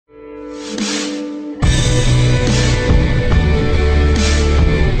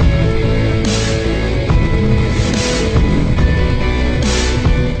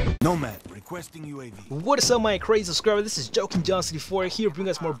Requesting UAV. What is up, my crazy subscriber? This is Joking John 64 here,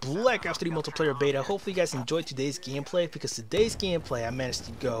 bringing us more Black Ops 3 multiplayer beta. Hopefully you guys enjoyed today's gameplay, because today's gameplay I managed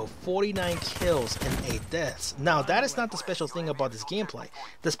to go 49 kills and 8 deaths. Now that is not the special thing about this gameplay.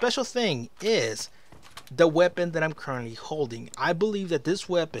 The special thing is the weapon that I'm currently holding. I believe that this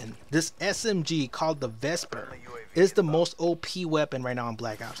weapon, this SMG called the Vesper, is the most OP weapon right now on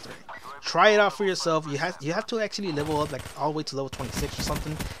Black Ops 3. Try it out for yourself. You have to actually level up like all the way to level 26 or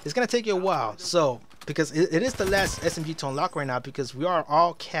something. It's gonna take you a while, so because it is the last SMG to unlock right now, because we are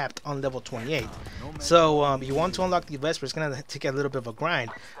all capped on level 28. So you want to unlock the Vesper, it's gonna take a little bit of a grind.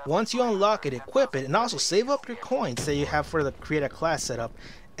 Once you unlock it, equip it, and also save up your coins that you have for the create a class setup.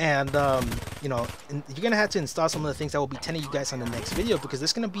 And you know, you're gonna have to install some of the things that will be telling you guys on the next video, because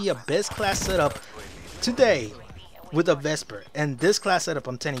there's gonna be a best class setup today with a Vesper. And this class setup,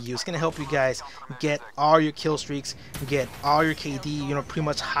 I'm telling you, it's gonna help you guys get all your kill streaks, get all your KD, you know, pretty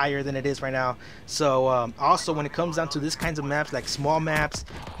much higher than it is right now. So also when it comes down to this kinds of maps, like small maps,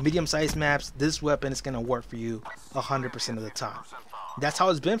 medium-sized maps, this weapon is gonna work for you 100% of the time. That's how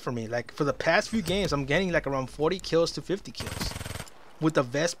it's been for me. Like for the past few games, I'm getting like around 40 kills to 50 kills with the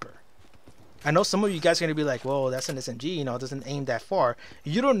Vesper. I know some of you guys are going to be like, well, that's an SMG, you know, it doesn't aim that far.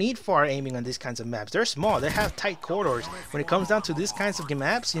 You don't need far aiming on these kinds of maps. They're small, they have tight corridors. When it comes down to these kinds of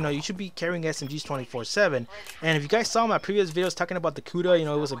maps, you know, you should be carrying SMGs 24/7. And if you guys saw my previous videos talking about the Kuda, you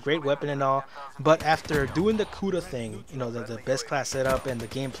know, it was a great weapon and all. But after doing the Kuda thing, you know, the best class setup and the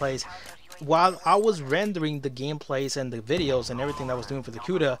gameplays, while I was rendering the gameplays and the videos and everything that I was doing for the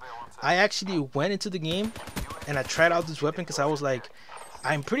Kuda, I actually went into the game and I tried out this weapon, because I was like,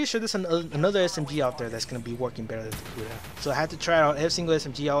 I'm pretty sure there's another SMG out there that's going to be working better than the Kuda. So I had to try out every single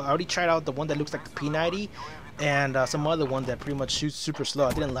SMG. I already tried out the one that looks like the P90 and some other one that pretty much shoots super slow.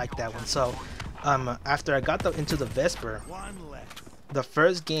 I didn't like that one. So after I got into the Vesper, the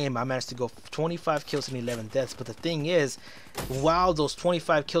first game I managed to go 25 kills and 11 deaths. But the thing is, while those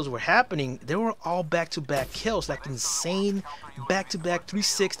 25 kills were happening, they were all back-to-back kills, like insane back-to-back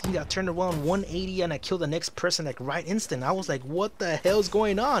 360. I turned around 180 and I killed the next person like right instant. I was like, what the hell's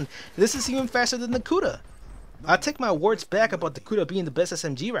going on? This is even faster than the Kuda. I take my words back about the Kuda being the best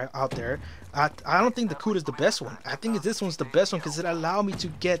SMG right out there. I don't think the Kuda is the best one. I think this one's the best one, because it allowed me to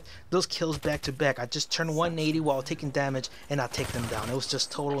get those kills back to back. I just turned 180 while taking damage and I take them down. It was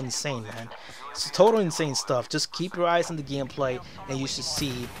just total insane, man. It's total insane stuff. Just keep your eyes on the gameplay and you should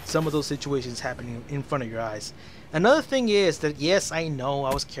see some of those situations happening in front of your eyes. Another thing is that, yes, I know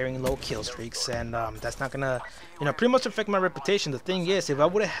I was carrying low kill streaks, and that's not gonna, you know, pretty much affect my reputation. The thing is, if I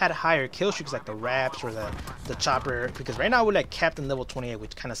would have had higher kill streaks like the Raps or the Chopper, because right now we're like Captain level 28,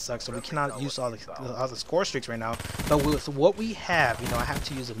 which kind of sucks, so we cannot use all the score streaks right now. But with what we have, you know, I have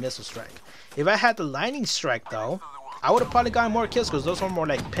to use a missile strike. If I had the lightning strike though, I would have probably gotten more kills, because those are more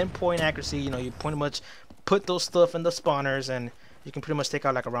like pinpoint accuracy. You know, you pretty much put those stuff in the spawners and you can pretty much take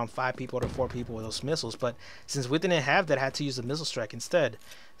out like around 5 people to 4 people with those missiles. But since we didn't have that, I had to use the missile strike instead.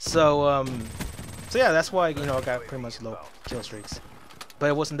 So so yeah, that's why, you know, I got pretty much low kill streaks. But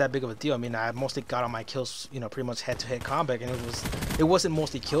it wasn't that big of a deal. I mean, I mostly got on my kills, you know, pretty much head-to-head combat, and it wasn't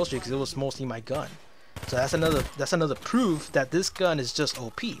mostly kill streaks. It was mostly my gun. So that's another proof that this gun is just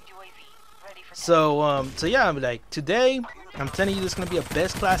OP. So so yeah, I'm like, today I'm telling you, this is gonna be a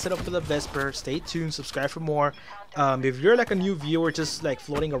best class setup for the Vesper. Stay tuned, subscribe for more. If you're like a new viewer, just like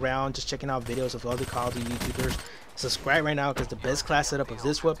floating around, just checking out videos of other Call of Duty YouTubers, subscribe right now, because the best class setup of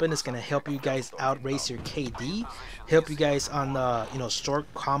this weapon is gonna help you guys outrace your KD, help you guys on you know,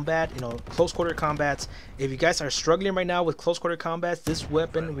 short combat, you know, close quarter combats. If you guys are struggling right now with close quarter combats, this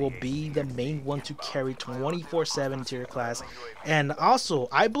weapon will be the main one to carry 24/7 into your class. And also,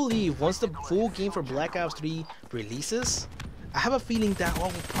 I believe once the full game for Black Ops 3 releases, I have a feeling that I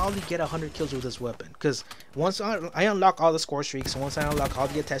will probably get 100 kills with this weapon, because once I unlock all the score streaks, once I unlock all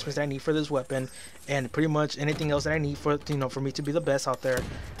the attachments that I need for this weapon, and pretty much anything else that I need for, you know, for me to be the best out there,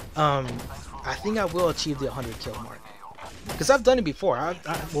 I think I will achieve the 100 kill mark. Because I've done it before.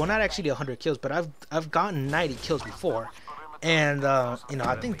 Well, not actually the 100 kills, but I've gotten 90 kills before, and you know,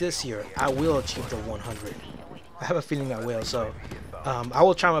 I think this year I will achieve the 100. I have a feeling I will. So I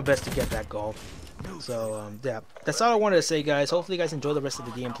will try my best to get that goal. So yeah, that's all I wanted to say, guys. Hopefully you guys enjoy the rest of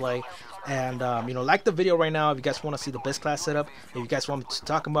the gameplay, and you know, like the video right now if you guys want to see the best class setup. If you guys want me to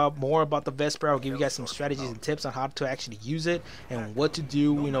talk about more about the Vesper, I'll give you guys some strategies and tips on how to actually use it and what to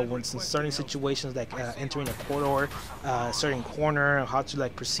do, you know, when in certain situations like entering a corridor, certain corner, how to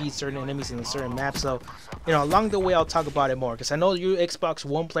like proceed certain enemies in a certain map. So you know, along the way I'll talk about it more, because I know you Xbox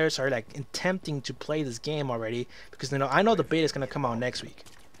One players are like attempting to play this game already, because you know, I know the beta is gonna come out next week.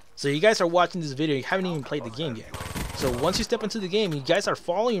 So you guys are watching this video, you haven't even played the game yet. So once you step into the game, you guys are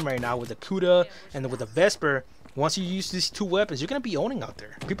following right now with the Kuda and with the Vesper. Once you use these two weapons, you're going to be owning out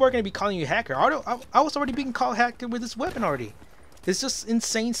there. People are going to be calling you hacker. I was already being called hacker with this weapon already. It's just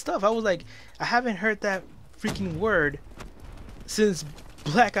insane stuff. I was like, I haven't heard that freaking word since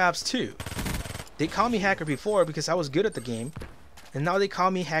Black Ops 2. They called me hacker before because I was good at the game. And now they call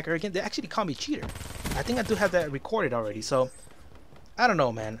me hacker again. They actually call me cheater. I think I do have that recorded already. So I don't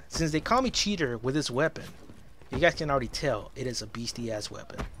know, man. Since they call me cheater with this weapon, you guys can already tell it is a beastie ass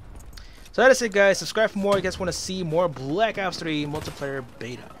weapon. So that is it, guys. Subscribe for more. You guys want to see more Black Ops 3 multiplayer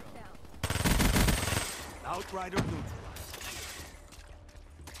beta. Outrider neutralized.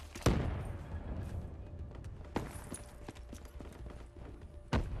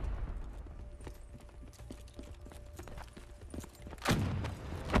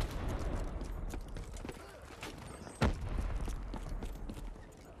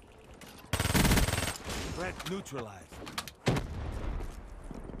 Threat neutralized.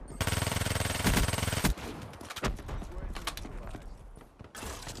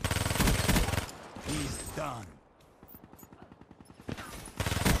 He's done.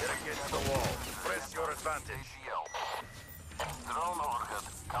 Get against the wall. Press your advantage. Drone overhead.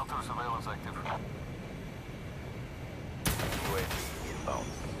 Counter surveillance active. UAV inbound.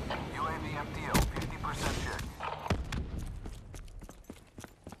 UAV MTL 50% check.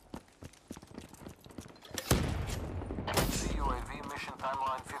 UAV mission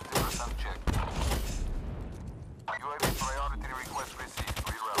timeline 50% check. UAV priority request received.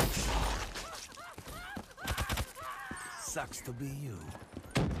 Reroute. Sucks to be you.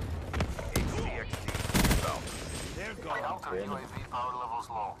 HCXD inbound. They're gone. Counter UAV power levels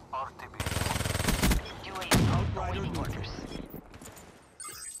low. RTB. UAV awaiting orders.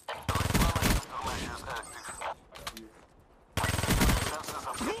 Electronic countermeasures active. Sensors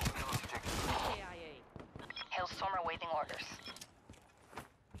of check. Hailstorm awaiting orders.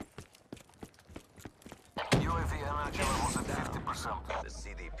 UAV energy levels at 50%. The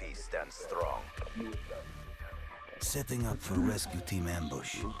CDP stands strong. Setting up for rescue team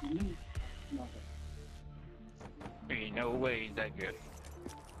ambush. Ain't no way he's that good.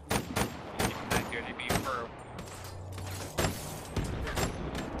 He's that good to be a pro.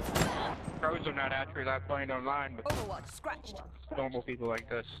 Pros are not actually not playing online, but Overwatch scratched. normal people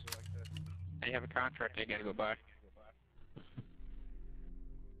like us, they have a contract they gotta go by.